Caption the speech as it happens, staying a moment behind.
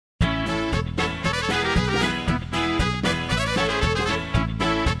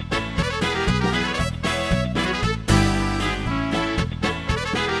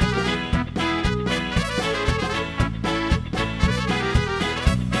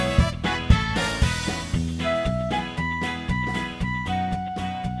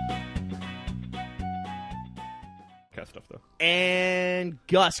though. And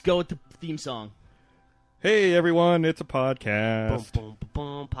Gus, go with the theme song. Hey, everyone, it's a podcast. Boom, boom,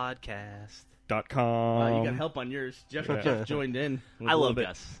 boom, podcast. .com. You got help on yours. Jeff joined in. I love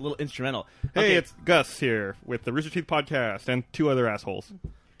Gus. A little instrumental. Hey, Okay. it's Gus here with the Rooster Teeth podcast and two other assholes.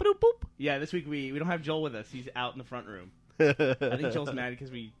 Boop, boop. Yeah, this week we don't have Joel with us. He's out in the front room. I think Joel's mad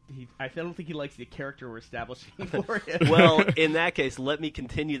because I don't think he likes the character we're establishing for him. Well, in that case, let me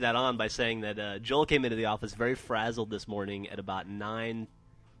continue that on by saying that Joel came into the office very frazzled this morning at about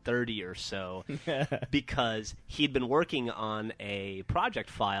 9:30 or so because he'd been working on a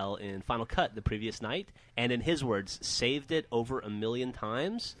project file in Final Cut the previous night, and in his words, saved it over 1 million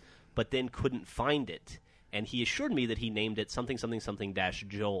times, but then couldn't find it. And he assured me that he named it something dash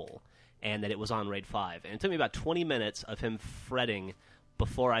Joel, and that it was on RAID 5. And it took me about 20 minutes of him fretting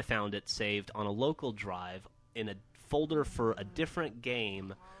before I found it saved on a local drive in a folder for a different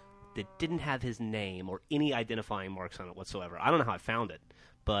game that didn't have his name or any identifying marks on it whatsoever. I don't know how I found it,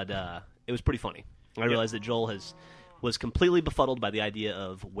 but it was pretty funny. I realized that Joel was completely befuddled by the idea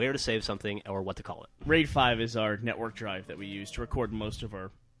of where to save something or what to call it. RAID 5 is our network drive that we use to record most of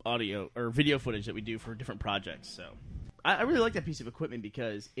our audio or video footage that we do for different projects. So I really like that piece of equipment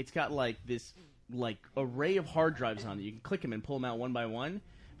because it's got this array of hard drives on it. You can click them and pull them out one by one.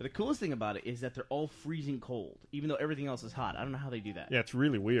 But the coolest thing about it is that they're all freezing cold, even though everything else is hot. I don't know how they do that. Yeah, it's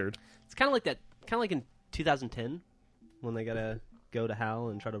really weird. It's kind of like that, like in 2010 when they gotta go to Hal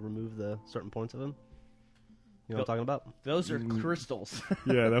and try to remove the certain points of him. You know what I'm talking about? Those are crystals.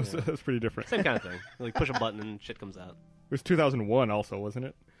 Yeah, that was pretty different. Same kind of thing. Like push a button and shit comes out. It was 2001 also, wasn't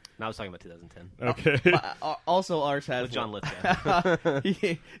it? No, I was talking about 2010. Okay. Also, ours has With John Lithgow.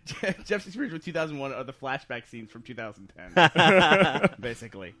 Jeff's experience with 2001 are the flashback scenes from 2010,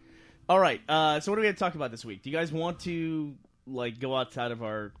 basically. All right. So what do we have to talk about this week? Do you guys want to go outside of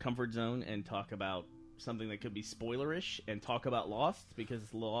our comfort zone and talk about something that could be spoilerish and talk about Lost? Because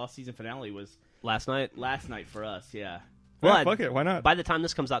the Lost season finale was Last night for us. Yeah. Well, Well, fuck it. Why not? by the time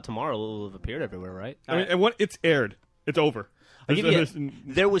this comes out tomorrow, it will have appeared everywhere, right? I mean, and it's aired. It's over.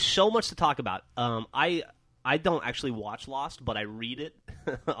 There was so much to talk about. I don't actually watch Lost, but I read it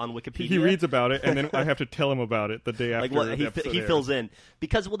on Wikipedia. He reads about it, and then I have to tell him about it the day after the episode he airs. fills in.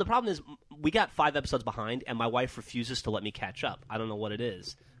 Because, the problem is we got 5 episodes behind, and my wife refuses to let me catch up. I don't know what it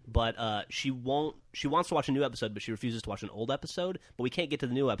is. But she wants to watch a new episode, but she refuses to watch an old episode. But we can't get to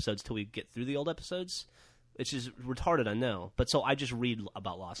the new episodes till we get through the old episodes. It's just retarded, I know. But so I just read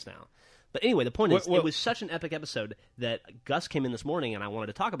about Lost now. But anyway, the point is, it was such an epic episode that Gus came in this morning, and I wanted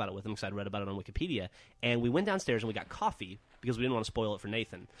to talk about it with him because I'd read about it on Wikipedia. And we went downstairs and we got coffee because we didn't want to spoil it for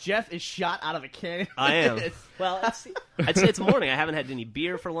Nathan. Jeff is shot out of a cannon. I am. Well, I'd say it's morning. I haven't had any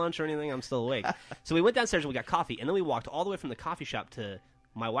beer for lunch or anything. I'm still awake. So we went downstairs and we got coffee, and then we walked all the way from the coffee shop to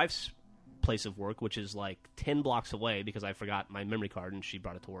my wife's place of work, which is 10 blocks away because I forgot my memory card and she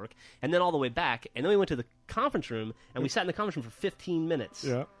brought it to work, and then all the way back, and then we went to the conference room and we sat in the conference room for 15 minutes.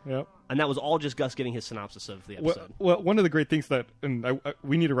 Yeah. And that was all just Gus giving his synopsis of the episode. Well, one of the great things that, and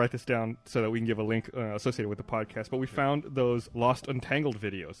we need to write this down so that we can give a link associated with the podcast, but we found those Lost Untangled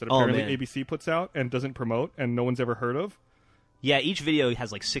videos that apparently ABC puts out and doesn't promote and no one's ever heard of. Yeah, each video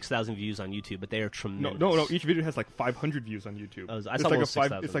has 6,000 views on YouTube, but they are tremendous. No. Each video has 500 views on YouTube. I saw it's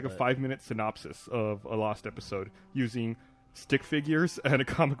 6,000. It's a 5-minute synopsis of a Lost episode using stick figures and a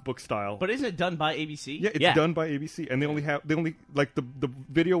comic book style. But isn't it done by ABC? Yeah, it's done by ABC, and they only the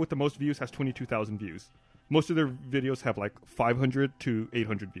video with the most views has 22,000 views. Most of their videos have 500 to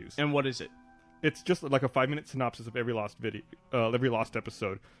 800 views. And what is it? It's just a 5-minute synopsis of every Lost video, every Lost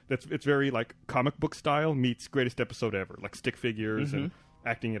episode. It's very comic book style meets greatest episode ever, stick figures and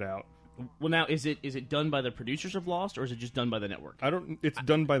acting it out. Well, now is it done by the producers of Lost, or is it just done by the network? It's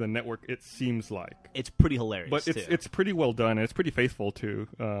done by the network. It seems like it's pretty hilarious, but it's pretty well done, and it's pretty faithful to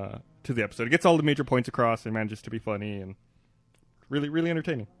the episode. It gets all the major points across and manages to be funny and really, really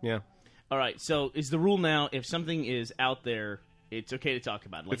entertaining. Yeah. All right. So is the rule now if something is out there, it's okay to talk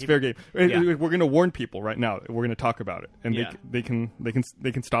about it? It's fair game. Yeah. We're going to warn people right now. We're going to talk about it, and they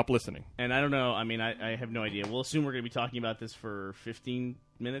can stop listening. And I don't know. I mean, I have no idea. We'll assume we're going to be talking about this for 15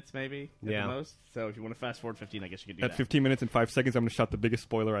 minutes, maybe at the most. So if you want to fast forward 15, I guess you could do that. At 15 minutes and 5 seconds, I'm going to shout the biggest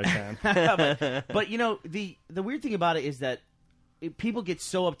spoiler I can. but the weird thing about it is that people get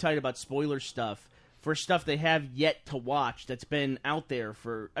so uptight about spoiler stuff for stuff they have yet to watch that's been out there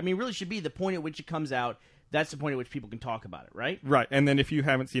for. I mean, really should be the point at which it comes out. That's the point at which people can talk about it, right? Right, and then if you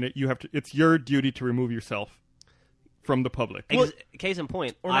haven't seen it, it's your duty to remove yourself from the public. Case in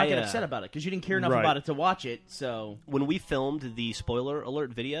point, or not get upset about it because you didn't care enough about it to watch it. So when we filmed the spoiler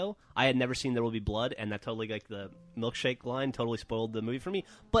alert video, I had never seen There Will Be Blood, and that totally, like, the milkshake line totally spoiled the movie for me.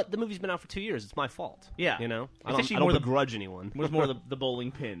 But the movie's been out for 2 years. It's my fault. Yeah, you know, I don't begrudge anyone. It was more the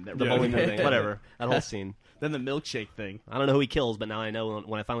bowling pin, the bowling pin thing, whatever. That whole scene. Then the milkshake thing. I don't know who he kills, but now I know.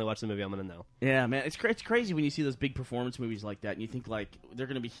 When I finally watch the movie, I'm gonna know. Yeah, man, it's crazy when you see those big performance movies like that, and you think like they're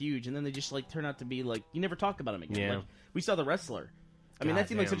gonna be huge, and then they just like turn out to be like you never talk about them again. Yeah. Like, we saw The Wrestler. I mean, that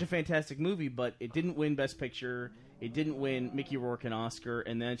seemed like such a fantastic movie, but it didn't win Best Picture. It didn't win Mickey Rourke an Oscar,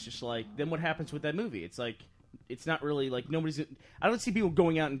 and then it's just like, then what happens with that movie? It's like, it's not really like nobody's. I don't see people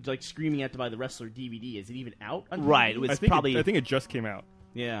going out and like screaming out to buy The Wrestler DVD. Is it even out? On right. DVD? I think it just came out.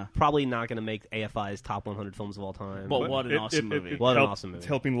 Yeah, probably not going to make AFI's top 100 films of all time. But what an awesome movie! What an awesome movie! It's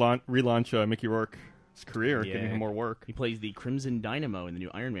helping relaunch Mickey Rourke's career, giving him more work. He plays the Crimson Dynamo in the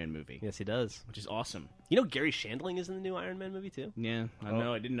new Iron Man movie. Yes, he does, which is awesome. You know, Gary Shandling is in the new Iron Man movie too. Yeah, I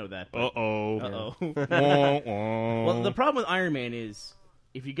know. I didn't know that. Uh-oh. Well, the problem with Iron Man is,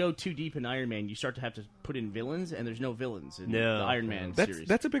 if you go too deep in Iron Man, you start to have to put in villains, and there's no villains in the Iron Man series.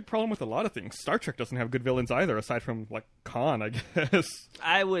 That's a big problem with a lot of things. Star Trek doesn't have good villains either, aside from, like, Khan, I guess.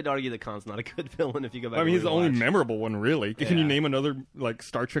 I would argue that Khan's not a good villain if you go back. I mean, he's the only memorable one, really. Can you name another, like,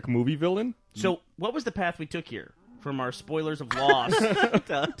 Star Trek movie villain? So, what was the path we took here? From our spoilers of Lost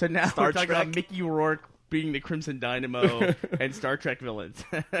to now we're talking about Mickey Rourke being the Crimson Dynamo and Star Trek villains.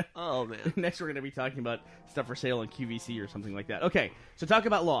 Oh, man. Next we're going to be talking about stuff for sale on QVC or something like that. Okay, so talk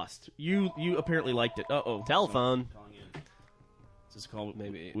about Lost. You apparently liked it. Uh-oh. Telephone. Is this a call?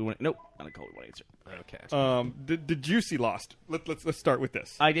 Maybe. Nope, not a call we want to answer. Okay. Did you see Lost? Let's start with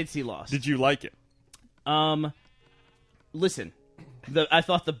this. I did see Lost. Did you like it? Listen, I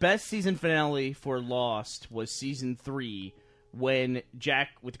thought the best season finale for Lost was season 3, when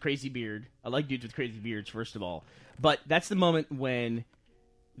Jack with the crazy beard. I like dudes with crazy beards, first of all. But that's the moment when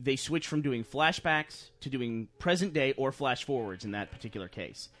they switch from doing flashbacks to doing present day or flash forwards in that particular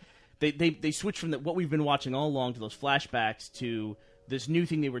case. They switch from what we've been watching all along to those flashbacks to this new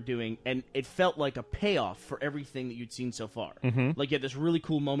thing they were doing, and it felt like a payoff for everything that you'd seen so far. Mm-hmm. Like you had this really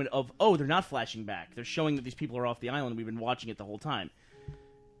cool moment of, oh, they're not flashing back. They're showing that these people are off the island. We've been watching it the whole time.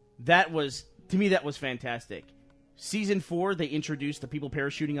 To me, that was fantastic. Season 4, they introduced the people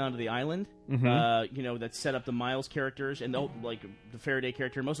parachuting onto the island. Mm-hmm. That set up the Miles characters and the Faraday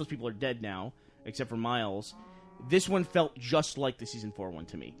character. Most of those people are dead now, except for Miles. This one felt just like the Season 4 one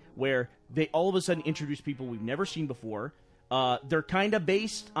to me, where they all of a sudden introduced people we've never seen before. They're kind of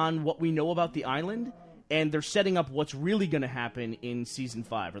based on what we know about the island, and they're setting up what's really going to happen in Season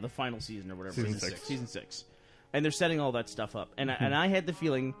 5, or the final season, or whatever. Season 6. And they're setting all that stuff up. And I had the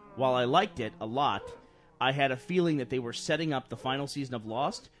feeling, while I liked it a lot, I had a feeling that they were setting up the final season of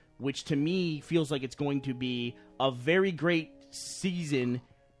Lost, which to me feels like it's going to be a very great season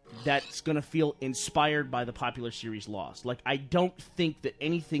that's going to feel inspired by the popular series Lost. Like, I don't think that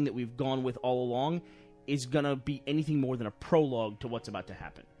anything that we've gone with all along is going to be anything more than a prologue to what's about to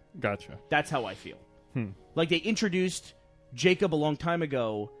happen. Gotcha. That's how I feel. Like, they introduced Jacob a long time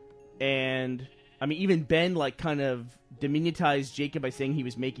ago, and I mean, even Ben, like, kind of diminutized Jacob by saying he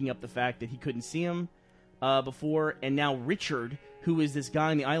was making up the fact that he couldn't see him before, and now Richard, who is this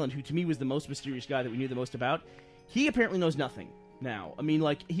guy on the island, who to me was the most mysterious guy that we knew the most about, he apparently knows nothing now. I mean,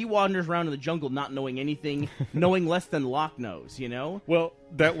 like, he wanders around in the jungle not knowing anything, knowing less than Locke knows, you know? Well,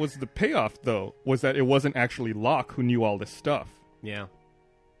 that was the payoff, though, was that it wasn't actually Locke who knew all this stuff. Yeah.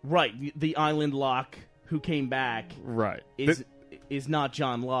 Right, the island Locke who came back right. is not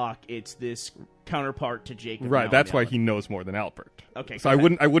John Locke, it's this counterpart to Jacob. Right, that's why he knows more than Alpert. Okay, so I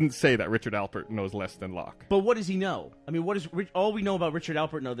wouldn't say that Richard Alpert knows less than Locke. But what does he know? I mean, all we know about Richard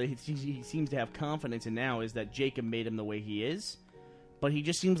Alpert that he seems to have confidence in now is that Jacob made him the way he is, but he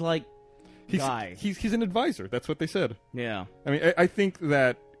just seems like guy. He's an advisor. That's what they said. Yeah. I mean, I think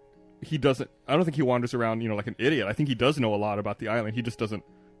that he doesn't. I don't think he wanders around, like an idiot. I think he does know a lot about the island. He just doesn't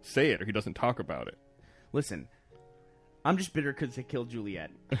say it, or he doesn't talk about it. Listen, I'm just bitter because they killed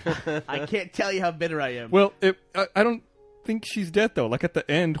Juliet. I can't tell you how bitter I am. Well, I don't think she's dead, though. Like, at the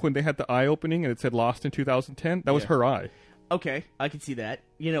end, when they had the eye opening and it said Lost in 2010, that was her eye. Okay, I can see that.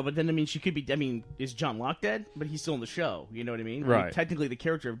 But then, I mean, she could be... I mean, is John Locke dead? But he's still in the show. You know what I mean? Right. I mean, technically, the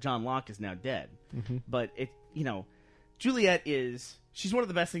character of John Locke is now dead. Mm-hmm. But, Juliet is... She's one of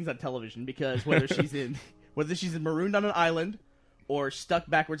the best things on television because whether she's in Marooned on an Island or stuck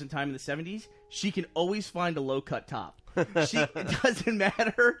backwards in time in the 70s, she can always find a low-cut top. It doesn't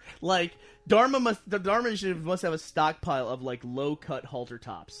matter. Like, Dharma must have a stockpile of, like, low-cut halter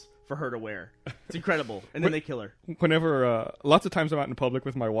tops for her to wear. It's incredible. And then they kill her. Whenever, lots of times I'm out in public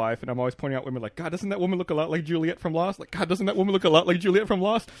with my wife, and I'm always pointing out women like, God, doesn't that woman look a lot like Juliet from Lost? Like, God, doesn't that woman look a lot like Juliet from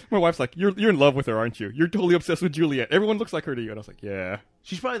Lost? My wife's like, you're in love with her, aren't you? You're totally obsessed with Juliet. Everyone looks like her to you. And I was like, yeah.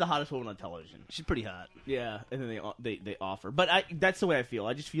 She's probably the hottest woman on television. She's pretty hot. Yeah, and then they offer. But that's the way I feel.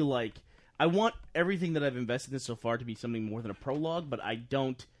 I just feel like I want everything that I've invested in so far to be something more than a prologue, but I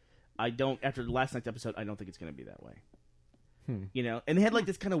don't, after last night's episode, I don't think it's going to be that way. You know? And they had, like,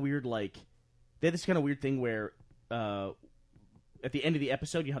 this kind of weird, like, they had this kind of weird thing where, at the end of the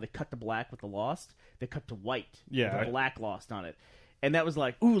episode, you know how they cut to black with the Lost? They cut to white with the black Lost on it. And that was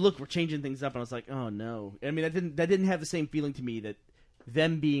like, ooh, look, we're changing things up. And I was like, oh, no. I mean, that didn't have the same feeling to me that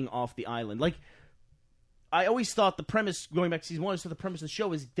them being off the island. Like, I always thought the premise, going back to season 1, the premise of the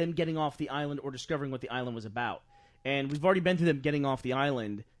show is them getting off the island or discovering what the island was about. And we've already been through them getting off the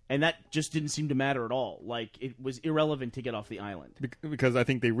island, and that just didn't seem to matter at all. Like, it was irrelevant to get off the island. Because I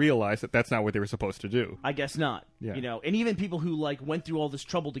think they realized that that's not what they were supposed to do. I guess not. Yeah. You know, and even people who, like, went through all this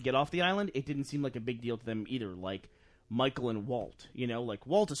trouble to get off the island, it didn't seem like a big deal to them either. Like, Michael and Walt, you know? Like,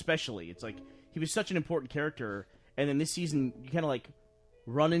 Walt especially. It's like, he was such an important character, and then this season, you kind of, like,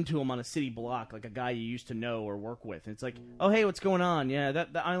 run into him on a city block, like a guy you used to know or work with. And it's like, oh, hey, what's going on? Yeah, that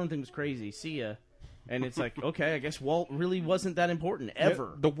island thing was crazy. See ya. And it's like, okay, I guess Walt really wasn't that important,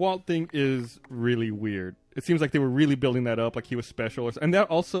 ever. Yeah, the Walt thing is really weird. It seems like they were really building that up, like he was special. And that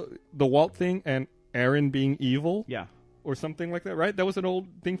also, the Walt thing and Aaron being evil. Yeah. Or something like that, right? That was an old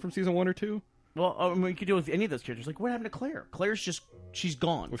thing from season 1 or 2? Well, I mean, you could do it with any of those characters. Like, what happened to Claire? Claire's just, she's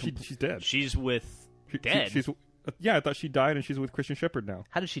gone. Well, she's dead. She's dead? Yeah, I thought she died, and she's with Christian Shepherd now.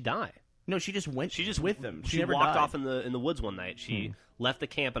 How did she die? No, she just went. She just with them. She never walked died. off in the woods one night. She left the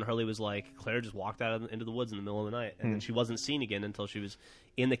camp, and Hurley was like, Claire just walked out into the woods in the middle of the night, and then she wasn't seen again until she was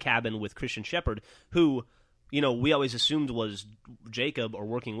in the cabin with Christian Shepherd, who, you know, we always assumed was Jacob or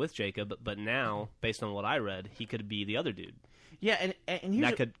working with Jacob, but now, based on what I read, he could be the other dude. Yeah, and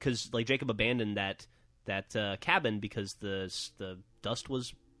here's because like Jacob abandoned that cabin because the dust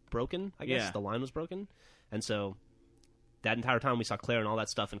was broken. I guess the line was broken, and so. That entire time we saw Claire and all that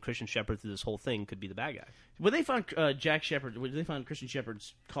stuff, and Christian Shepherd through this whole thing could be the bad guy. When they found they found Christian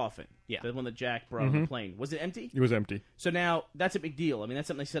Shepherd's coffin, the one that Jack brought on the plane, was it empty? It was empty. So now that's a big deal. I mean, that's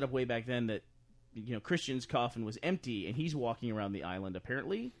something they set up way back then that, you know, Christian's coffin was empty, and he's walking around the island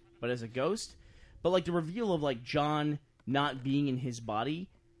apparently, but as a ghost. But like the reveal of like John not being in his body.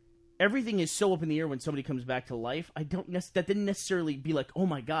 Everything is so up in the air when somebody comes back to life. That didn't necessarily be like, oh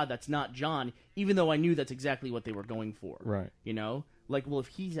my God, that's not John, even though I knew that's exactly what they were going for. Right. You know? Like, well, if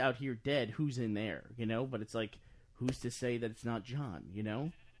he's out here dead, who's in there? You know? But it's like, who's to say that it's not John, you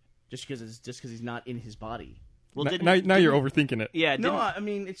know? Just because he's not in his body. Well, now you're overthinking it. Yeah. No, I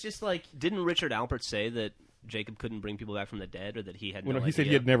mean, it's just like... Didn't Richard Alpert say that Jacob couldn't bring people back from the dead, or that he had no idea? He said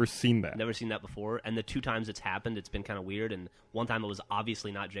he had never seen that. Never seen that before, and the 2 times it's happened, it's been kind of weird, and one time it was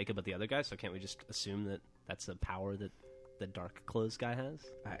obviously not Jacob but the other guy, so can't we just assume that that's a power that the dark clothes guy has?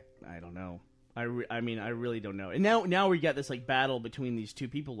 I don't know. I mean, I really don't know. And now we got this, like, battle between these two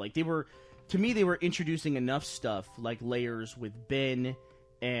people. Like, they were introducing enough stuff, like layers with Ben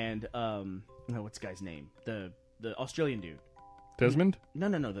and, what's the guy's name? The Australian dude. Desmond? No,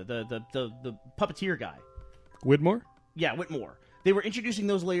 the puppeteer guy. Whitmore? Yeah, Whitmore. They were introducing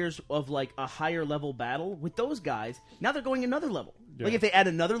those layers of, like, a higher level battle with those guys. Now they're going another level. Yeah. Like, if they add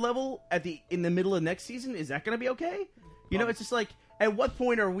another level in the middle of next season, is that going to be okay? You know, it's just like, at what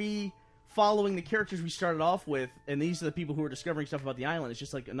point are we following the characters we started off with, and these are the people who are discovering stuff about the island? It's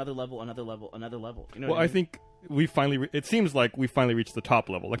just like another level, another level, another level. You know what I mean? I think we finally... it seems like we finally reached the top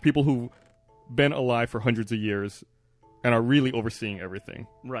level. Like, people who've been alive for hundreds of years and are really overseeing everything.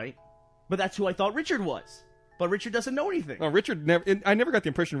 Right. But that's who I thought Richard was. But Richard doesn't know anything. No, Richard never... I never got the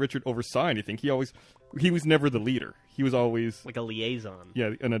impression Richard oversaw anything. He was never the leader. He was always... like a liaison.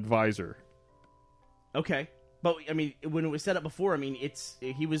 Yeah, an advisor. Okay. But, I mean, when it was set up before, I mean,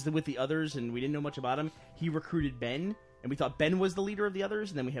 he was with the others, and we didn't know much about him. He recruited Ben, and we thought Ben was the leader of the others,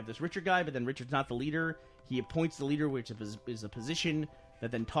 and then we have this Richard guy, but then Richard's not the leader. He appoints the leader, which is a position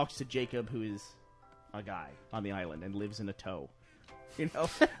that then talks to Jacob, who is a guy on the island and lives in a tow. You know?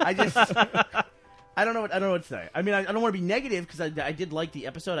 I don't know what to say. I mean, I don't want to be negative because I did like the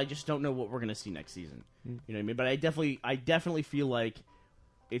episode. I just don't know what we're going to see next season. You know what I mean? But I definitely feel like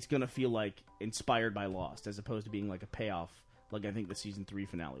it's going to feel like inspired by Lost, as opposed to being like a payoff. Like I think the season 3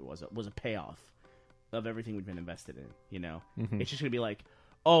 finale was a payoff of everything we've been invested in. You know, it's just going to be like,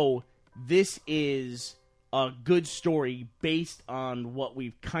 oh, this is a good story based on what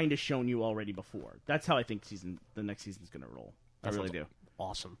we've kind of shown you already before. That's how I think the next season's going to roll. I really do.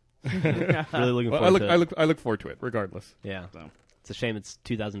 Awesome. Really looking forward to it. I look forward to it, regardless. Yeah. So. It's a shame it's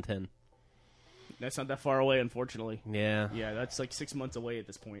 2010. That's not that far away, unfortunately. Yeah. Yeah, that's like 6 months away at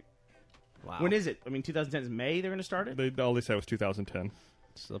this point. Wow. When is it? I mean, 2010 is May they're going to start it? All they said was 2010.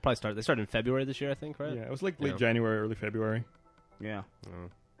 So they'll probably start. They started in February this year, I think, right? Yeah, it was like late January, early February. Yeah.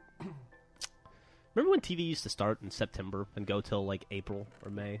 Remember when TV used to start in September and go till like April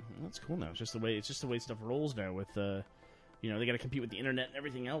or May? Well, that's cool now. It's just the way stuff rolls now with they got to compete with the internet and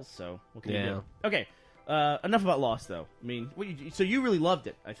everything else, so what can you do? Okay. Enough about Lost, though. I mean, so you really loved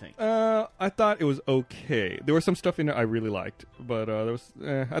it, I think. I thought it was okay. There was some stuff in it I really liked, but I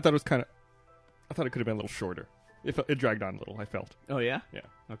thought it was kind of. I thought it could have been a little shorter. It dragged on a little, I felt. Oh yeah. Yeah.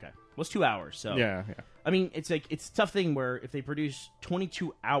 Okay. Well, it's 2 hours, so yeah. I mean, it's a tough thing where if they produce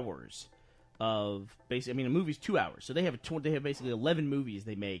 22 hours of basically, I mean, a movie's 2 hours, so they have basically 11 movies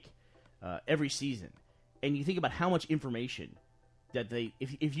they make every season, and you think about how much information that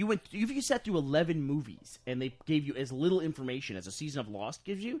if you sat through 11 movies and they gave you as little information as a season of Lost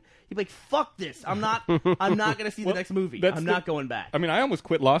gives you, you'd be like, fuck this, I'm not gonna see the next movie. I'm not going back. I mean, I almost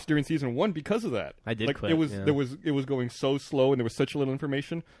quit Lost during season 1 because of that. I did quit. It was going so slow and there was such little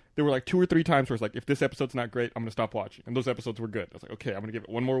information. There were like 2 or 3 times where it's like, if this episode's not great, I'm gonna stop watching. And those episodes were good. I was like, okay, I'm gonna give it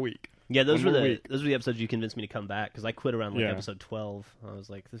one more week. Yeah, those were the episodes you convinced me to come back, because I quit around episode 12. I was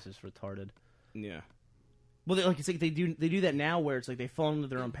like, this is retarded. Yeah. Well, it's like they do that now, where it's like they fall into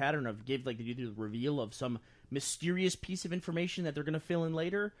their own pattern of they do the reveal of some mysterious piece of information that they're going to fill in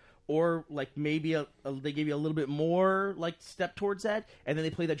later, or like maybe they give you a little bit more like step towards that, and then they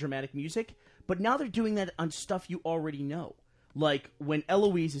play that dramatic music. But now they're doing that on stuff you already know, like when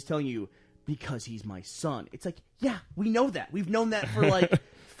Eloise is telling you, because he's my son. It's like, yeah, we know that. We've known that for like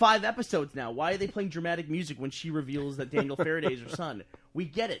 5 episodes now. Why are they playing dramatic music when she reveals that Daniel Faraday's her son? We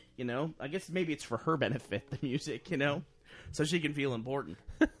get it, I guess maybe it's for her benefit, the music, so she can feel important.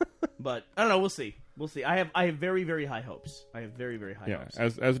 But I don't know. We'll see. I have very, very high hopes. I have very, very high hopes.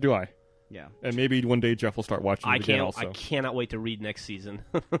 As do I. Yeah. And maybe one day Jeff will start watching it again also. I cannot wait to read next season.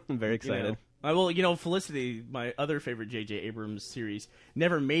 I'm very excited. Felicity, my other favorite J.J. Abrams series,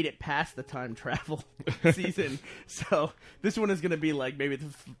 never made it past the time travel season. So this one is going to be like maybe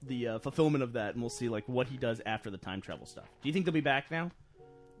the fulfillment of that, and we'll see like what he does after the time travel stuff. Do you think they'll be back now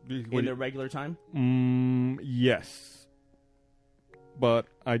in their regular time? Yes. But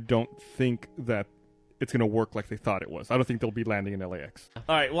I don't think that it's going to work like they thought it was. I don't think they'll be landing in LAX.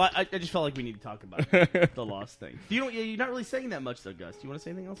 All right, well, I just felt like we need to talk about the Lost thing. You're not really saying that much, though, Gus. Do you want to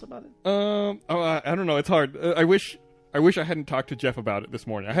say anything else about it? I don't know. It's hard. I wish I hadn't talked to Jeff about it this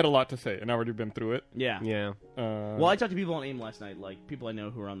morning. I had a lot to say, and I've already been through it. Yeah. Well, I talked to people on AIM last night, like people I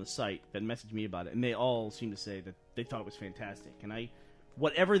know who are on the site, that messaged me about it, and they all seemed to say that they thought it was fantastic. And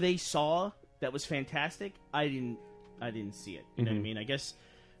whatever they saw that was fantastic, I didn't see it. You know what I mean? I guess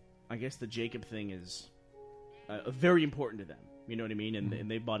the Jacob thing is very important to them. You know what I mean? And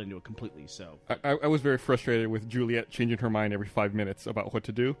they bought into it completely. So I was very frustrated with Juliet changing her mind every 5 minutes about what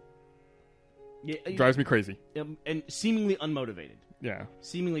to do. Yeah, drives me crazy. And seemingly unmotivated. Yeah.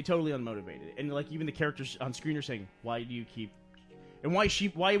 Seemingly totally unmotivated. And like even the characters on screen are saying, "Why do you keep?" And why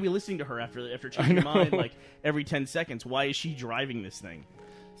are we listening to her after changing her mind like every 10 seconds? Why is she driving this thing?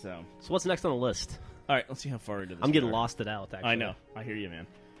 So what's next on the list? All right, let's see how far into this. I'm getting lost it out. Actually, I know. I hear you, man.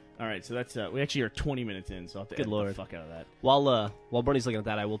 All right, so that's we actually are 20 minutes in, so I'll have to edit the fuck out of that. While Bernie's looking at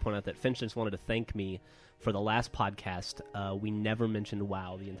that, I will point out that Finch just wanted to thank me for the last podcast. We never mentioned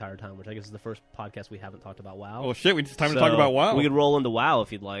WoW the entire time, which I guess is the first podcast we haven't talked about WoW. Oh shit! It's time to talk about WoW. We could roll into WoW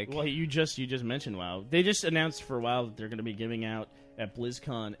if you'd like. Well, you just mentioned WoW. They just announced for WoW that they're going to be giving out at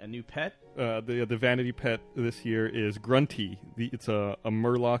BlizzCon a new pet. The vanity pet this year is Grunty. It's a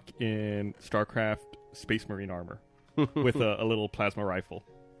Murloc in StarCraft Space Marine armor with a little plasma rifle.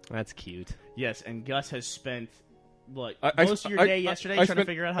 That's cute. Yes, and Gus has spent most of your day yesterday trying to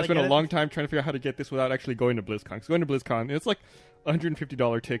figure out how to get it. I spent a long time trying to figure out how to get this without actually going to BlizzCon. Because going to BlizzCon, it's like a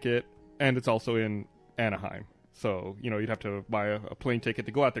 $150 ticket, and it's also in Anaheim. So, you'd have to buy a plane ticket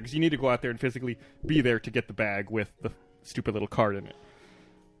to go out there, because you need to go out there and physically be there to get the bag with the stupid little card in it.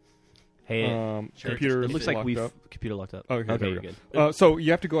 Hey, computer. It looks like we've computer locked up. Okay, you're good. So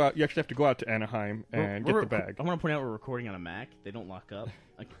you have to go out. You actually have to go out to Anaheim and get the bag. I want to point out we're recording on a Mac. They don't lock up.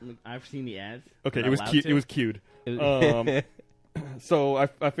 I've seen the ads. Okay, it was cute. It was cute. So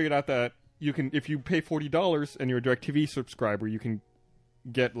I figured out that you can, if you pay $40 and you're a DirecTV subscriber, you can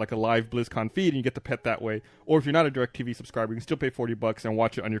get like a live BlizzCon feed and you get the pet that way. Or if you're not a DirecTV subscriber, you can still pay $40 and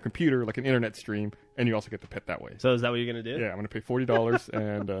watch it on your computer like an internet stream, and you also get the pet that way. So is that what you're going to do? Yeah, I'm going to pay $40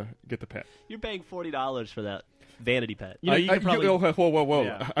 and get the pet. You're paying $40 for that vanity pet. You could probably... Whoa.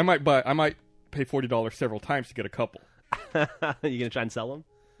 Yeah. I might pay $40 several times to get a couple. You going to try and sell them?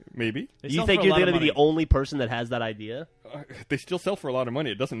 Maybe. You think you're going to be the only person that has that idea? they still sell for a lot of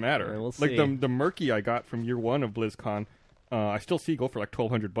money. It doesn't matter. We'll like see. the Murky I got from year 1 of BlizzCon, I still see go for like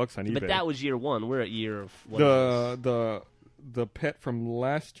 $1,200 on eBay. But that was year 1. We're at year of what is this? the pet from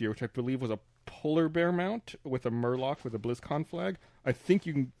last year, which I believe was a polar bear mount with a Murloc with a BlizzCon flag. I think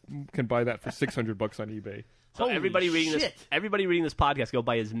you can buy that for $600 on eBay. So Holy everybody reading shit. this podcast, go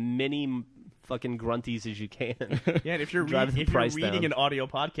buy as many fucking grunties as you can. Yeah, and if you're Drive the price reading down. an audio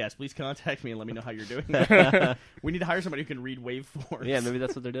podcast, please contact me and let me know how you're doing. We need to hire somebody who can read waveforms. Yeah, maybe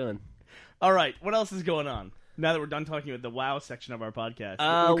that's what they're doing. All right, what else is going on? Now that we're done talking about the WoW section of our podcast.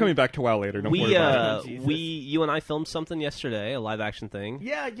 We're coming back to WoW later. Don't worry about it. You and I filmed something yesterday, a live action thing.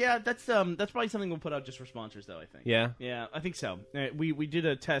 Yeah, that's probably something we'll put out just for sponsors, though. I think. Yeah, I think so. We did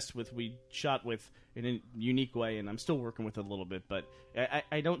a test we shot with in a unique way, and I'm still working with it a little bit, but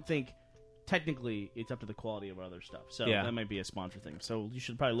I don't think technically it's up to the quality of our other stuff. So that might be a sponsor thing. So you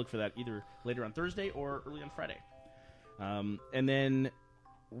should probably look for that either later on Thursday or early on Friday. And then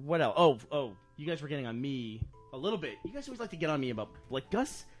what else? Oh, you guys were getting on me a little bit. You guys always like to get on me about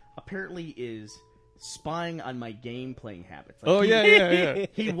Gus apparently is spying on my game playing habits. Like, yeah.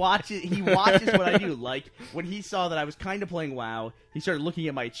 He watches what I do. Like when he saw that I was kind of playing WoW, he started looking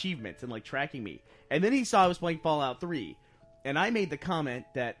at my achievements and like tracking me. And then he saw I was playing Fallout 3, and I made the comment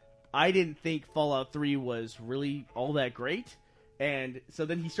that I didn't think Fallout 3 was really all that great. And so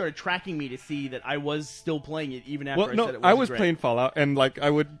then he started tracking me to see that I was still playing it even after I said it wasn't I was great. playing Fallout, and like I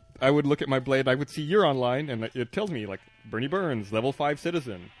would look at my blade, I would see you're online, and it tells me like Bernie Burns, level 5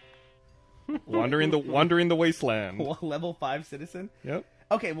 citizen, wandering the wasteland. Level 5 citizen. Yep.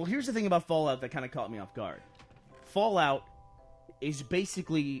 Okay, well here's the thing about Fallout that kind of caught me off guard. Fallout is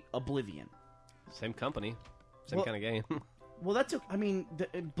basically Oblivion. Same company, same kind of game. Well, that's I mean,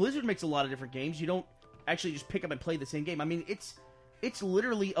 Blizzard makes a lot of different games. You don't actually just pick up and play the same game. I mean, it's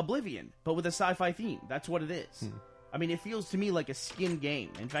literally Oblivion, but with a sci-fi theme. That's what it is. I mean, it feels to me like a skin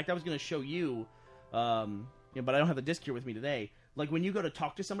game. In fact, I was going to show you, but I don't have the disc here with me today. Like when you go to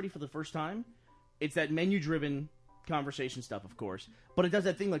talk to somebody for the first time, it's that menu-driven conversation stuff, of course. But it does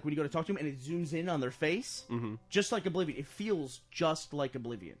that thing like when you go to talk to them and it zooms in on their face, just like Oblivion. It feels just like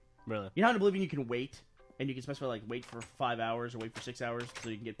Oblivion. Really? You know how in Oblivion you can wait, and you can specify like wait for 5 hours or wait for 6 hours so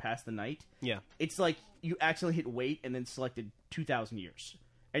you can get past the night? Yeah. It's like you accidentally hit wait and then selected 2,000 years.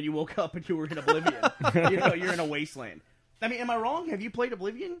 And you woke up and you were in Oblivion. You're in a wasteland. I mean, am I wrong? Have you played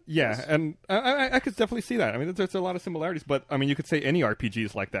Oblivion? Yeah, and I could definitely see that. I mean, there's a lot of similarities, but I mean, you could say any RPG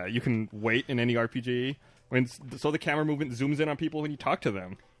is like that. You can wait in any RPG. I mean, so the camera movement zooms in on people when you talk to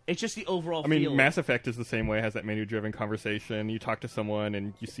them. It's just the overall I mean, feel. Mass Effect is the same way. It has that menu-driven conversation. You talk to someone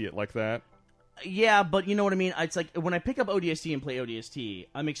and you see it like that. Yeah, but you know what I mean? It's like when I pick up ODST and play ODST,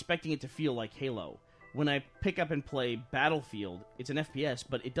 I'm expecting it to feel like Halo. When I pick up and play Battlefield, it's an FPS,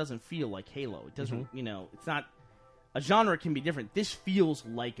 but it doesn't feel like Halo. It doesn't, it's not... A genre can be different. This feels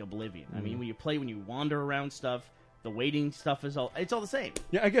like Oblivion. I mean, when you wander around stuff, the waiting stuff it's all the same.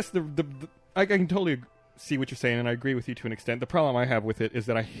 Yeah, I guess I can totally see what you're saying, and I agree with you to an extent. The problem I have with it is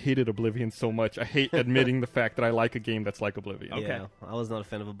that I hated Oblivion so much. I hate admitting the fact that I like a game that's like Oblivion. Okay. Yeah, I was not a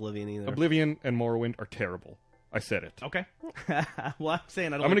fan of Oblivion either. Oblivion and Morrowind are terrible. I said it. Okay. Well, I'm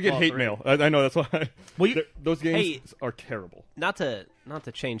saying I don't I'm going to get hate mail. I know, that's why. Well, those games are terrible. Not to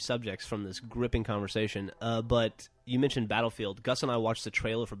change subjects from this gripping conversation, but you mentioned Battlefield. Gus and I watched the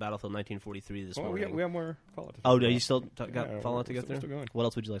trailer for Battlefield 1943 this morning. We have more Fallout. Oh, no, you still got Fallout to get we're through? still going. What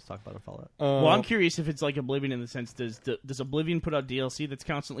else would you like to talk about in Fallout? Well, I'm curious if it's like Oblivion in the sense, does Oblivion put out DLC that's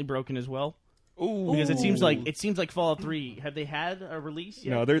constantly broken as well? Ooh. Because it seems like Fallout 3. Have they had a release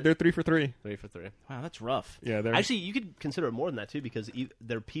yet? No, they're 3 for 3. 3 for 3. Wow, that's rough. Yeah, Actually, you could consider it more than that, too, because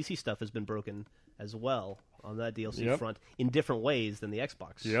their PC stuff has been broken as well on that DLC front in different ways than the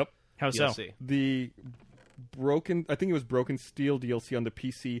Xbox. Yep. How DLC. so? The I think it was Broken Steel DLC on the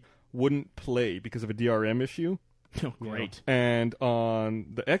PC wouldn't play because of a DRM issue. Oh, great. And on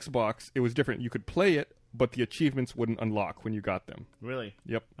the Xbox, it was different. You could play it, but the achievements wouldn't unlock when you got them. Really?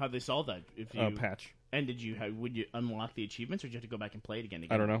 Yep. How'd they solve that? If you patch. And would you unlock the achievements, or did you have to go back and play it again?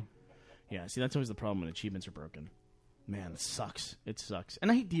 I don't know. Yeah, see, that's always the problem when achievements are broken. Man, it sucks. It sucks. And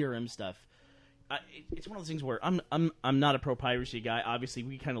I hate DRM stuff. It's one of those things where I'm not a pro piracy guy. Obviously,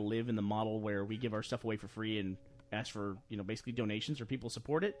 we kind of live in the model where we give our stuff away for free and ask for basically donations or people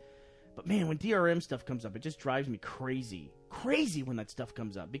support it. But man, when DRM stuff comes up, it just drives me crazy when that stuff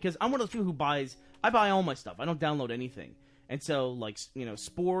comes up, because I'm one of those people who I buy all my stuff. I don't download anything, and so like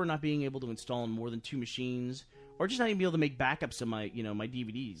Spore not being able to install on more than 2 machines, or just not even be able to make backups of my my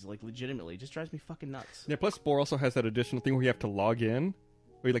DVDs, like legitimately, just drives me fucking nuts. Yeah. Plus, Spore also has that additional thing where you have to log in.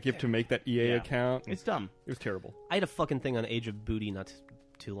 Where you have to make that EA account. It's dumb. It was terrible. I had a fucking thing on Age of Booty not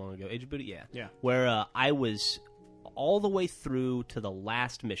too long ago. Age of Booty, yeah. Yeah. Where I was all the way through to the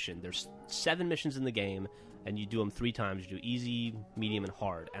last mission. There's 7 missions in the game, and you do them 3 times. You do easy, medium, and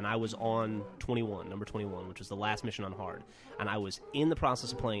hard. And I was on number 21, which was the last mission on hard. And I was in the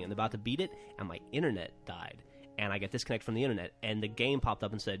process of playing it and about to beat it, and my internet died. And I got disconnected from the internet, and the game popped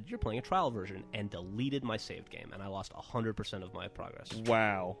up and said, "You're playing a trial version," and deleted my saved game, and I lost 100% of my progress.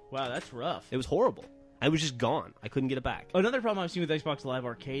 Wow. Wow, that's rough. It was horrible. I was just gone. I couldn't get it back. Another problem I've seen with Xbox Live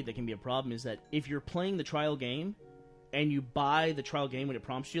Arcade that can be a problem is that if you're playing the trial game and you buy the trial game when it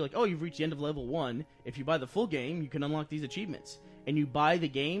prompts you, like, oh, you've reached the end of level 1, if you buy the full game, you can unlock these achievements. And you buy the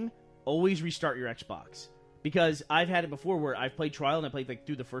game, always restart your Xbox. Because I've had it before where I've played trial and I played like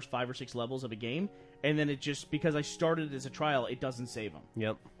through the first 5 or 6 levels of a game, and then it just, because I started it as a trial, it doesn't save them.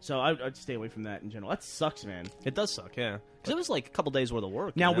 Yep. So I'd stay away from that in general. That sucks, man. It does suck, yeah. Because it was like a couple days worth of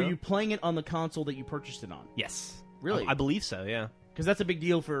work. Now, you know? were you playing it on the console that you purchased it on? Yes. Really? I believe so, yeah. Because that's a big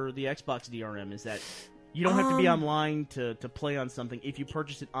deal for the Xbox DRM, is that you don't have to be online to play on something if you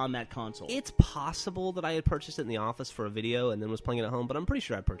purchase it on that console. It's possible that I had purchased it in the office for a video and then was playing it at home, but I'm pretty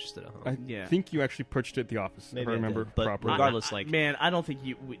sure I purchased it at home. I think you actually purchased it at the office, Maybe if I remember did, but properly. regardless, Man, I don't think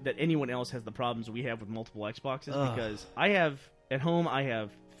that anyone else has the problems we have with multiple Xboxes, because I have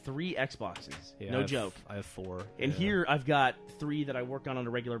 3 Xboxes. Yeah, no joke. I have 4. And here I've got 3 that I work on a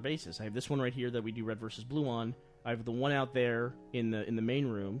regular basis. I have this one right here that we do Red vs. Blue on. I have the one out there in the main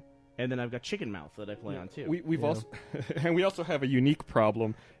room. And then I've got Chicken Mouth that I play on too. We also have a unique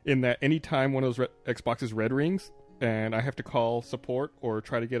problem in that anytime one of those Xboxes red rings and I have to call support or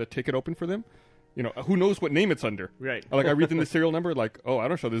try to get a ticket open for them, you know, who knows what name it's under? Right. Like I read them the serial number, like, oh, I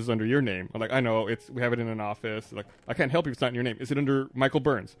don't show this is under your name. I'm like, I know we have it in an office. Like, I can't help you if it's not in your name. Is it under Michael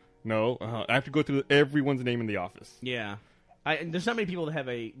Burns? No. I have to go through everyone's name in the office. Yeah. And there's not many people that have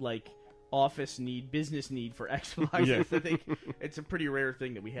a business need for Xbox. Yeah. I think it's a pretty rare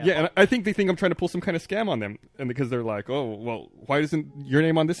thing that we have. Yeah, and I think they think I'm trying to pull some kind of scam on them, and because they're like, oh, well, why isn't your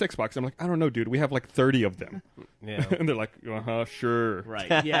name on this Xbox? I'm like, I don't know, dude. We have like 30 of them. Yeah. And they're like, sure.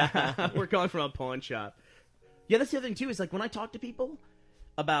 Right. Yeah. We're going from a pawn shop. Yeah, that's the other thing too. Is like when I talk to people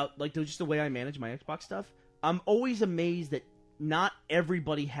about like just the way I manage my Xbox stuff, I'm always amazed that not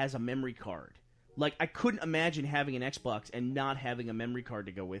everybody has a memory card. Like, I couldn't imagine having an Xbox and not having a memory card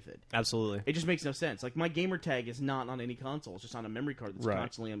to go with it. Absolutely. It just makes no sense. Like, my gamer tag is not on any console. It's just on a memory card that's Right.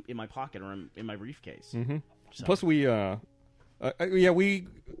 constantly in my pocket or in my briefcase. Mm-hmm. So. Plus, we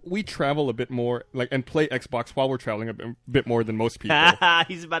travel a bit more, like, and play Xbox while we're traveling a bit more than most people.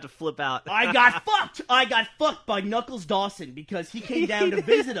 He's about to flip out. I got fucked! I got fucked by Knuckles Dawson because he came down to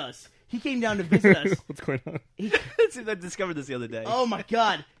visit us. What's going on? I discovered this the other day. Oh, my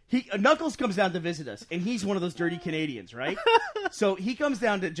God. Knuckles comes down to visit us, and he's one of those dirty Canadians, right? So he comes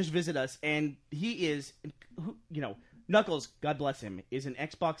down to just visit us, and he is, Knuckles, God bless him, is an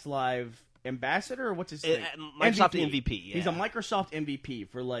Xbox Live ambassador, or what's his thing? Microsoft MVP. Yeah. He's a Microsoft MVP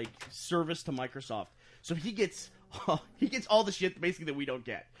for, like, service to Microsoft. So he gets all the shit, basically, that we don't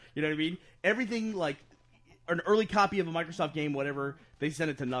get. You know what I mean? Everything, like, an early copy of a Microsoft game, whatever, they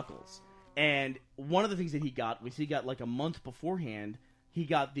send it to Knuckles. And one of the things that he got was like, a month beforehand, he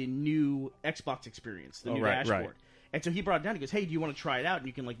got the new Xbox experience, the new dashboard. Right. And so he brought it down. He goes, hey, do you want to try it out? And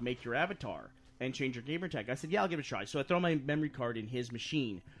you can, like, make your avatar and change your gamer tag. I said, yeah, I'll give it a try. So I throw my memory card in his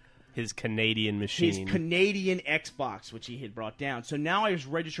machine. His Canadian machine. His Canadian Xbox, which he had brought down. So now I was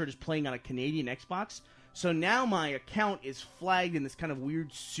registered as playing on a Canadian Xbox. So now my account is flagged in this kind of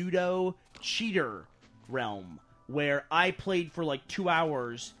weird pseudo-cheater realm where I played for, like, 2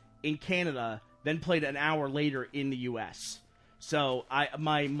 hours in Canada, then played an hour later in the U.S., So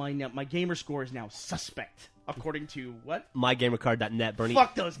my gamer score is now suspect, according to what? MyGamerCard.net. Bernie.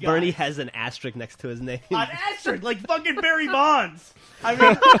 Fuck those guys. Bernie has an asterisk next to his name. An asterisk, like fucking Barry Bonds. I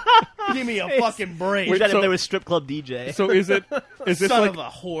mean, give me a fucking break. Wish that if there was strip club DJ. So is this Son like of a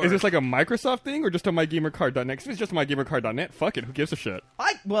whore. Is this like a Microsoft thing or just a MyGamerCard.net? If it's just MyGamerCard.net, fuck it. Who gives a shit?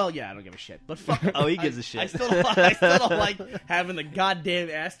 I don't give a shit. But fuck. Oh, he gives a shit. I still don't like having the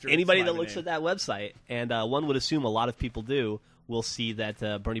goddamn asterisk. Anybody that looks at that website, and one would assume a lot of people do, will see that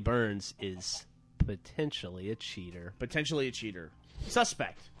Bernie Burns is potentially a cheater.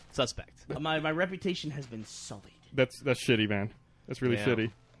 Suspect. My reputation has been sullied. That's shitty, man. That's really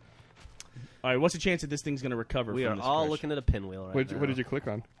shitty. All right, what's the chance that this thing's going to recover? We from are this all crash? looking at a pinwheel right now. What did you click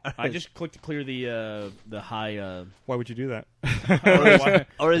on? I just clicked to clear the high. Why would you do that?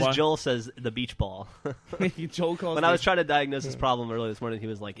 Or as Joel says, the beach ball. Joel calls when I was trying to diagnose his problem earlier this morning, he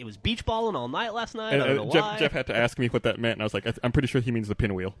was like, "It was beach balling all night last night." And, I don't know why. Jeff had to ask me what that meant, and I was like, "I'm pretty sure he means the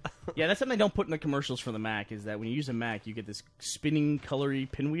pinwheel." Yeah, that's something they don't put in the commercials for the Mac. Is that when you use a Mac, you get this spinning,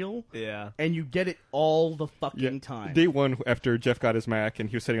 colory pinwheel. Yeah, and you get it all the fucking time. Day one after Jeff got his Mac and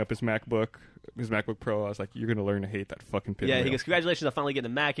he was setting up his MacBook, his MacBook Pro. I was like, "You're gonna learn to hate that fucking pinwheel." Yeah, he goes, "Congratulations on finally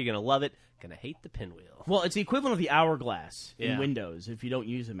getting a Mac. You're gonna love it. Gonna hate the pinwheel." Well, it's the equivalent of the hourglass in Windows if you don't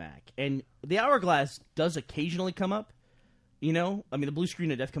use a Mac. And the hourglass does occasionally come up. You know, I mean, the blue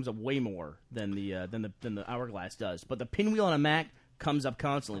screen of death comes up way more than the hourglass does. But the pinwheel on a Mac comes up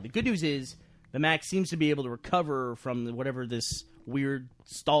constantly. The good news is the Mac seems to be able to recover from whatever this weird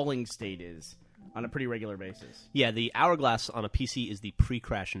stalling state is on a pretty regular basis. Yeah, the hourglass on a PC is the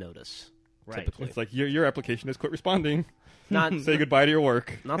pre-crash notice. Right. Typically. It's like your application has quit responding. Not Say goodbye to your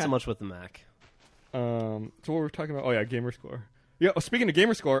work. Not so much with the Mac. So what were we talking about? Oh yeah, gamer score. Yeah. Speaking of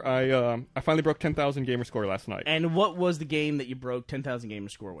gamer score, I finally broke 10,000 gamer score last night. And what was the game that you broke 10,000 gamer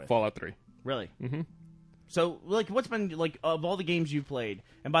score with? Fallout 3. Really? Mm-hmm. So, like, what's been, like, of all the games you've played,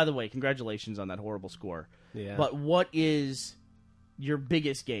 and by the way, congratulations on that horrible score. Yeah. But what is your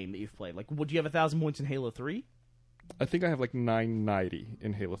biggest game that you've played? Like, would you have 1,000 points in Halo 3? I think I have like 990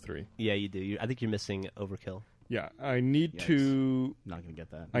 in Halo 3. Yeah, you do. I think you're missing Overkill. Yeah, I need Yikes. to. Not going to get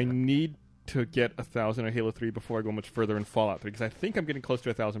that. I need to get 1,000 in Halo 3 before I go much further in Fallout 3 because I think I'm getting close to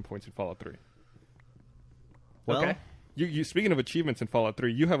 1,000 points in Fallout 3. Well, Okay. You speaking of achievements in Fallout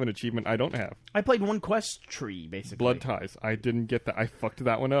 3, you have an achievement I don't have. I played one quest tree, basically. Blood Ties. I didn't get that. I fucked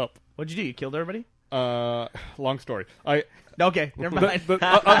that one up. What'd you do? You killed everybody? Long story. Okay, never mind.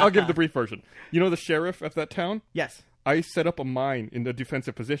 I'll give the brief version. You know the sheriff of that town? Yes. I set up a mine in the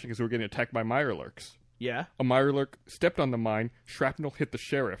defensive position because we were getting attacked by Mirelurks. Yeah. A Mirelurk stepped on the mine. Shrapnel hit the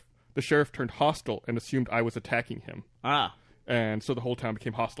sheriff. The sheriff turned hostile and assumed I was attacking him. Ah. And so the whole town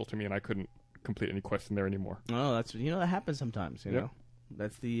became hostile to me, and I couldn't complete any quests in there anymore. Oh, that's that happens sometimes. You Yep. know,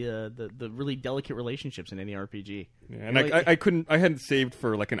 that's the really delicate relationships in any RPG. Yeah, and I couldn't. I hadn't saved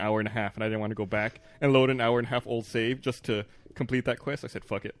for like an hour and a half, and I didn't want to go back and load an hour and a half old save just to complete that quest. I said,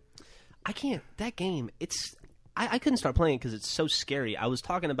 "Fuck it." I can't. That game, I couldn't start playing it because it's so scary. I was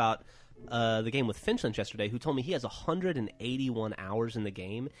talking about the game with Finchland yesterday, who told me he has 181 hours in the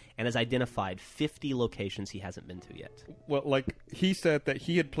game and has identified 50 locations he hasn't been to yet. Well, like he said that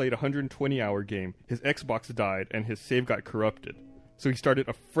he had played a 120-hour game. His Xbox died, and his save got corrupted. So he started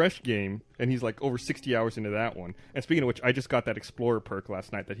a fresh game, and he's like over 60 hours into that one. And speaking of which, I just got that Explorer perk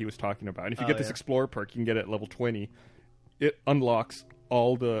last night that he was talking about. And if you get this Explorer perk, you can get it at level 20. It unlocks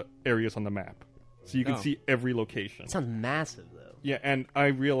all the areas on the map. So you can see every location. It sounds massive, though. Yeah, and I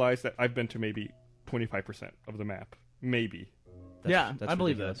realized that I've been to maybe 25% of the map. Maybe. That's I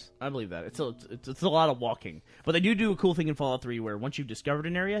believe ridiculous. that. I believe that. It's a lot of walking. But they do a cool thing in Fallout 3 where once you've discovered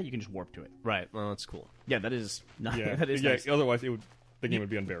an area, you can just warp to it. Right. Well, that's cool. Yeah, that is Yeah, that is nice. Otherwise, the game would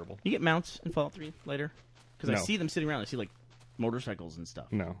be unbearable. You get mounts in Fallout 3 later? Because I No. see them sitting around. I see, like, motorcycles and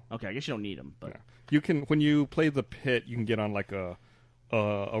stuff. No. Okay, I guess you don't need them. But No. You can, when you play the pit, you can get on like a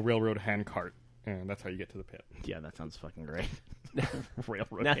railroad handcart, and that's how you get to the pit. yeah, that sounds fucking great.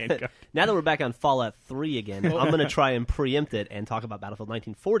 Railroad Now, handcuff. now that we're back on Fallout 3 again, I'm going to try and preempt it and talk about Battlefield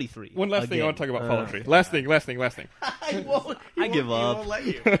 1943. One last thing I again. want to talk about Fallout 3. Last thing. I give up. He won't let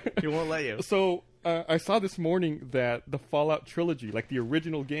you. He won't let you. So I saw this morning that the Fallout trilogy, like the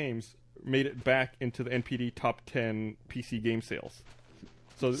original games, made it back into the NPD top 10 PC game sales.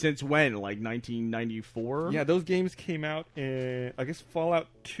 So Since when? Like 1994? yeah, those games came out in, I guess Fallout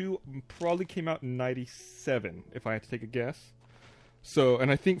 2 probably came out in 97, if I had to take a guess. So, and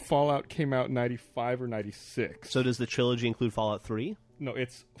I think Fallout came out in 95 or 96. So does the trilogy include Fallout 3? No,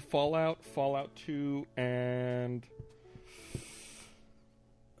 it's Fallout, Fallout 2, and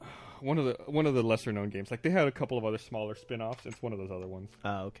one of the lesser known games. Like they had a couple of other smaller spin-offs. It's one of those other ones.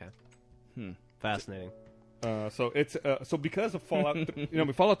 Oh, okay. Fascinating. So it's so because of Fallout,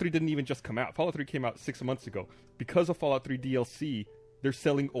 Fallout 3 didn't even just come out. Fallout 3 came out 6 months ago. Because of Fallout 3 DLC, they're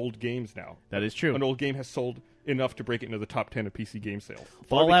selling old games now. That is true. An old game has sold enough to break it into the top 10 of PC game sales.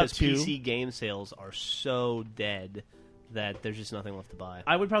 Fallout because 2. PC game sales are so dead that there's just nothing left to buy.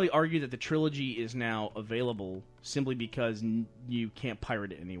 I would probably argue that the trilogy is now available simply because you can't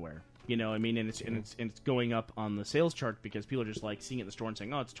pirate it anywhere. You know what I mean? And it's going up on the sales chart because people are just like seeing it in the store and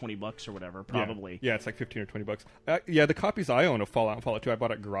saying, "Oh, it's $20 or whatever." Probably. Yeah, it's like $15 or $20. Yeah, the copies I own of Fallout and Fallout 2, I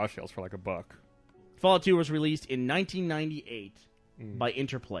bought at garage sales for like $1. Fallout 2 was released in 1998 by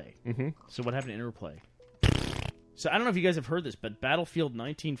Interplay. Mm-hmm. So what happened to Interplay? So I don't know if you guys have heard this, but Battlefield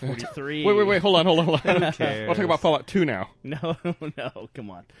 1943. Wait, hold on. Who cares? I'll talk about Fallout 2 now. No, come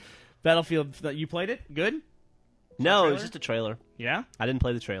on. Battlefield, you played it? Good? No, it was just a trailer. Yeah? I didn't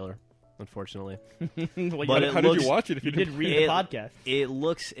play the trailer, unfortunately. Well, But How did you watch it if you you did didn't? read the podcast. It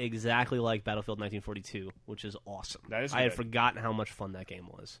looks exactly like Battlefield 1942, which is awesome. That is I had good. forgotten how much fun that game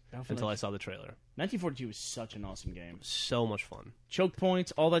was Battlefield until I saw the trailer. 1942 was such an awesome game. So much fun. Choke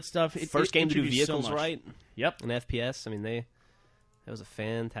points, all that stuff. First game to do introduced so vehicles much. right. Yep. And FPS. I mean, It was a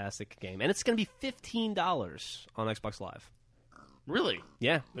fantastic game, and it's going to be $15 on Xbox Live. Really?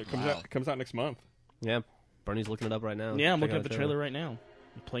 Yeah, It comes out next month. yeah. Bernie's looking it up right now. Yeah, I'm Check looking out at the trailer right now.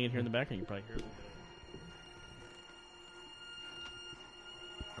 I'm playing it here in the background. You can probably hear it.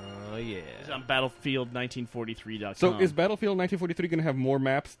 Oh yeah. It's on Battlefield1943.com. So is Battlefield 1943 going to have more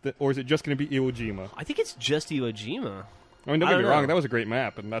maps, or is it just going to be Iwo Jima? I think it's just Iwo Jima. I mean, don't I get me don't wrong, know. that was a great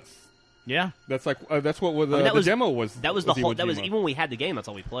map, and that's like that's what the, I mean, that the was- demo was. That was the whole. Iwo That was Jima. even when we had the game. That's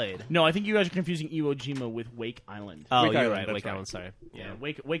all we played. No, I think you guys are confusing Iwo Jima with Wake Island. Oh, Wake you're Island, right. that's Wake right. Island. Sorry. Yeah.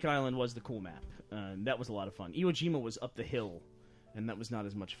 Wake Island was the cool map. That was a lot of fun. Iwo Jima was up the hill, and that was not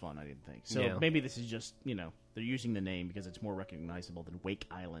as much fun, I didn't think. So Yeah. maybe this is just, they're using the name because it's more recognizable than Wake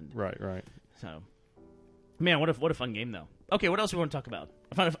Island. Right. So, man, what a fun game, though. Okay, what else do we want to talk about?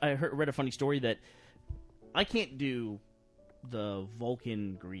 Read a funny story that I can't do the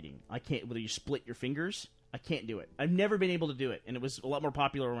Vulcan greeting. I can't, whether you split your fingers, I can't do it. I've never been able to do it, and it was a lot more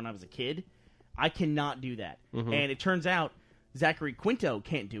popular when I was a kid. I cannot do that. Mm-hmm. And it turns out Zachary Quinto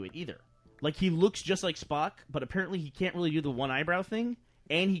can't do it either. Like, he looks just like Spock, but apparently he can't really do the one eyebrow thing,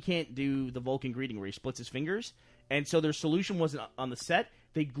 and he can't do the Vulcan greeting where he splits his fingers. And so their solution wasn't on the set.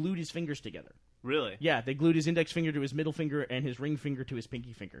 They glued his fingers together. Really? Yeah, they glued his index finger to his middle finger and his ring finger to his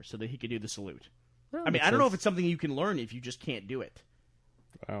pinky finger so that he could do the salute. Well, I mean, makes I don't know sense. if it's something you can learn if you just can't do it.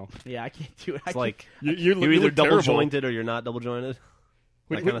 Wow. Yeah, I can't do it. It's like You you're either look double terrible. jointed or you're not double jointed.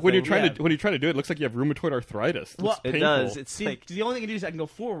 When, kind of when you're thing. trying Yeah. to when you're trying to do it, it looks like you have rheumatoid arthritis. Well, It's It painful. does. It's See, like the only thing I can do is I can go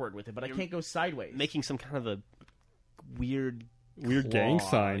forward with it, but I can't go sideways. making some kind of a weird gang claw.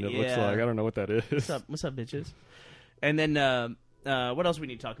 sign. It looks Yeah. like I don't know what that is. What's up, bitches? And then what else we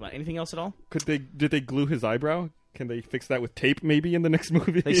need to talk about? Anything else at all? Did they glue his eyebrow? Can they fix that with tape maybe in the next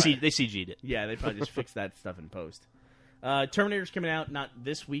movie? They CG'd it. Yeah, they probably just fix that stuff in post. Terminator's coming out not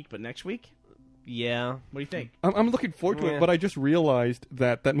this week, but next week. Yeah. What do you think? I'm looking forward to Yeah. it, but I just realized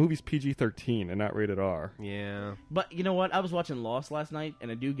that movie's PG-13 and not rated R. Yeah. But you know what? I was watching Lost last night, and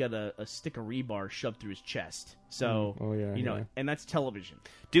a dude got a stick of rebar shoved through his chest. So, Oh, yeah, yeah. and that's television.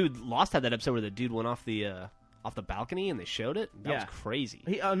 Dude, Lost had that episode where the dude went off the balcony and they showed it. That was Yeah.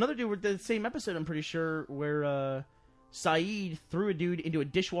 crazy. Another dude with the same episode, I'm pretty sure, where Saeed threw a dude into a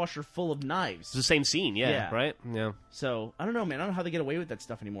dishwasher full of knives. It's the same scene, yeah, Yeah. right? Yeah. So, I don't know, man. I don't know how they get away with that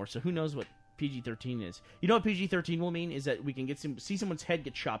stuff anymore. So, who knows what PG-13 is. You know what PG-13 will mean? Is that we can see someone's head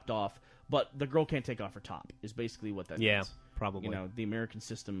get chopped off, but the girl can't take off her top, is basically what that Yeah, means. probably. You know, the American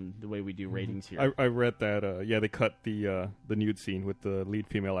system, the way we do ratings here. I read that. They cut the nude scene with the lead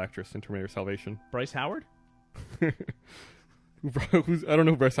female actress in Terminator Salvation. Bryce Howard? I don't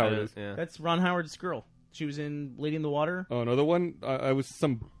know who Bryce Howard is. Yeah. That's Ron Howard's girl. She was in Lady in the Water. Oh no, the one I was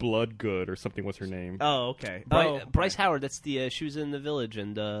some Bloodgood or something was her name. Oh, okay. Bryce Howard, that's the she was in The Village,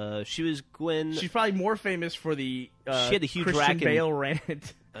 and she was Gwen. She's probably more famous for the She had the huge Christian rack in- Bale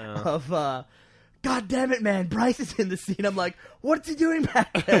rant of God damn it, man, Bryce is in the scene. I'm like, what's he doing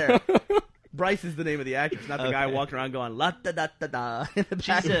back there? Bryce is the name of the actress, not the guy walking around going la da da da da in the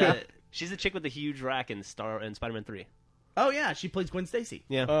background. She's the chick with the huge rack in Spider-Man 3. Oh yeah, she plays Gwen Stacy.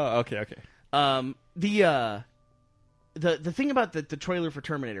 Yeah. Okay. The thing about the trailer for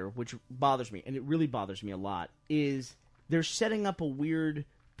Terminator, which bothers me, and it really bothers me a lot, is they're setting up a weird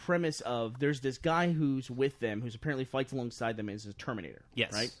premise of there's this guy who's with them, who's apparently fights alongside them as a Terminator.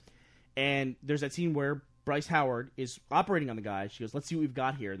 Yes. Right? And there's that scene where Bryce Howard is operating on the guy. She goes, let's see what we've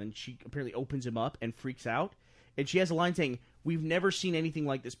got here. Then she apparently opens him up and freaks out. And she has a line saying, we've never seen anything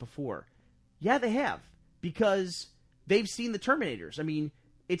like this before. Yeah, they have. Because they've seen the Terminators. I mean,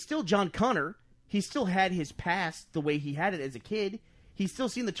 it's still John Connor. He still had his past the way he had it as a kid. He's still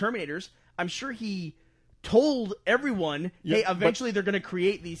seen the Terminators. I'm sure he told everyone, hey, eventually they're going to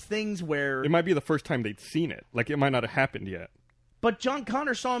create these things where... It might be the first time they'd seen it. Like, it might not have happened yet. But John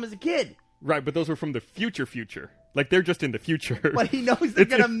Connor saw him as a kid. Right, but those were from the future. Like, they're just in the future. But he knows they're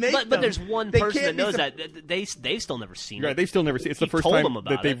going to make them. But there's one They person that can't be knows sup- that. They've still never seen Right, it. they still never see it. It's the He first told time them about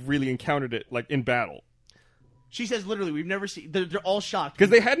that they've it. really encountered it, like, in battle. She says literally, we've never seen... They're all shocked. Because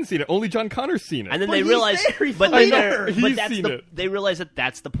they hadn't seen it. Only John Connor's seen it. And then But they he's realize, there, he's but the they leader. but He's that's seen the, it. they realize that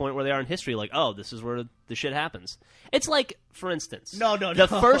that's the point where they are in history. Like, oh, this is where the shit happens. It's like, for instance, No. the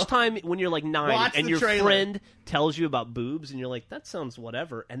first time when you're like 9 Watch and the your trailer. friend tells you about boobs, and you're like, that sounds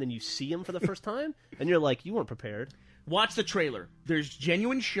whatever, and then you see him for the first time, and you're like, you weren't prepared. Watch the trailer. There's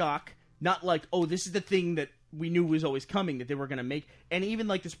genuine shock. Not like, oh, this is the thing that we knew was always coming, that they were going to make. And even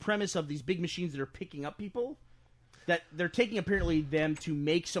like this premise of these big machines that are picking up people, that they're taking apparently them to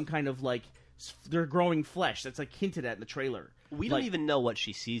make some kind of like, they're growing flesh. That's like hinted at in the trailer. We Like- don't even know what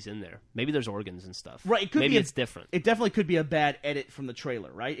she sees in there. Maybe there's organs and stuff. Right, it could Maybe be it's different. It definitely could be a bad edit from the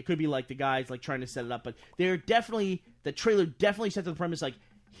trailer, right? It could be like the guys like trying to set it up, but they're definitely the trailer definitely set to the premise like,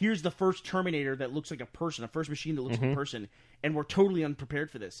 here's the first Terminator that looks like a person, a first machine that looks like a person, and we're totally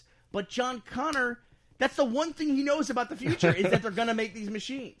unprepared for this. But John Connor, that's the one thing he knows about the future is that they're going to make these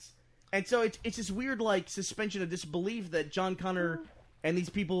machines. And so it's this weird like suspension of disbelief that John Connor and these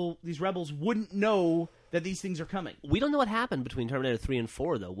people, these rebels, wouldn't know that these things are coming. We don't know what happened between Terminator 3 and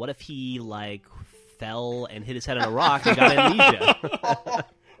 4, though. What if he, like, fell and hit his head on a rock and got amnesia?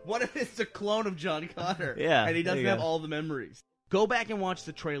 What if it's a clone of John Connor? Yeah, and he doesn't have go. all the memories. Go back and watch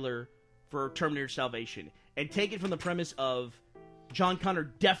the trailer for Terminator Salvation and take it from the premise of John Connor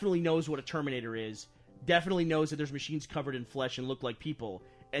definitely knows what a Terminator is, definitely knows that there's machines covered in flesh and look like people,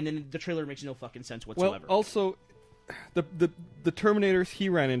 and then the trailer makes no fucking sense whatsoever. Well, also, the Terminators he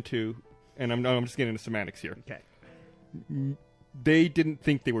ran into, and I'm just getting into semantics here. Okay. They didn't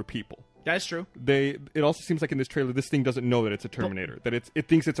think they were people. That's true. It also seems like in this trailer, this thing doesn't know that it's a Terminator, that it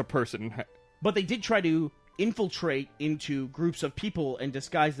thinks it's a person. But they did try to infiltrate into groups of people and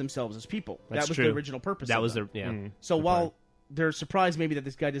disguise themselves as people. That's that was true. the original purpose. That of was them. the, yeah. So the while plan. they're surprised maybe that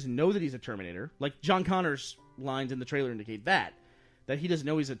this guy doesn't know that he's a Terminator, like John Connor's lines in the trailer indicate that he doesn't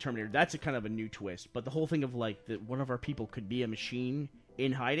know he's a Terminator, that's a kind of a new twist. But the whole thing of like that one of our people could be a machine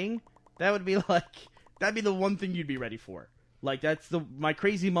in hiding, that'd be the one thing you'd be ready for. Like that's my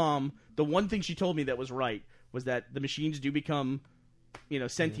crazy mom, the one thing she told me that was right was that the machines do become,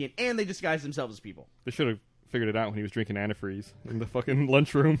 sentient and they disguise themselves as people. They should have figured it out when he was drinking antifreeze in the fucking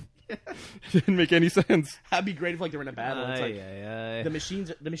lunchroom. It didn't make any sense. That'd be great if like they're in a battle. It's like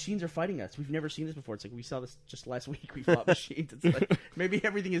the the machines are fighting us. We've never seen this before. It's like we saw this just last week. We fought machines. It's like maybe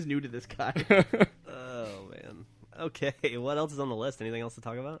everything is new to this guy. Oh, man. Okay, what else is on the list? Anything else to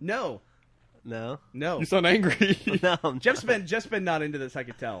talk about? No. You sound angry. No, Jeff's been not into this. I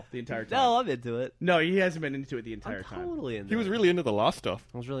could tell the entire time. No, I'm into it. No, he hasn't been into it the entire I'm time. totally into He was it. really into the Lost stuff.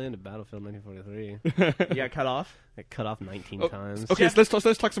 I was really into Battlefield 1943. You got cut off. I cut off 19 times. Okay, Jeff- so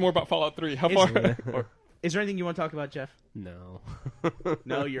let's talk some more about Fallout 3. How far? Is there anything you want to talk about, Jeff? No.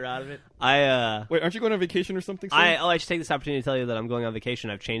 No, you're out of it. Wait, aren't you going on vacation or something soon? I should take this opportunity to tell you that I'm going on vacation.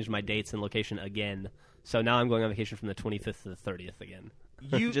 I've changed my dates and location again. So now I'm going on vacation from the 25th to the 30th again.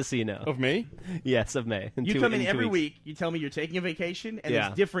 Just so you know. Of May? Yes, of May. You come in every week. You tell me you're taking a vacation, and Yeah.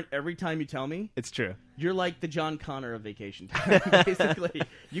 it's different every time you tell me. It's true. You're like the John Connor of vacation time, basically.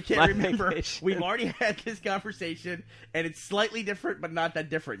 You can't My remember. vacation. We've already had this conversation, and it's slightly different, but not that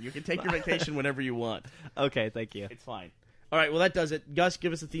different. You can take your vacation whenever you want. Okay, thank you. It's fine. All right, well, that does it. Gus,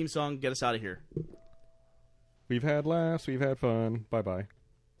 give us a theme song. Get us out of here. We've had laughs. We've had fun. Bye-bye.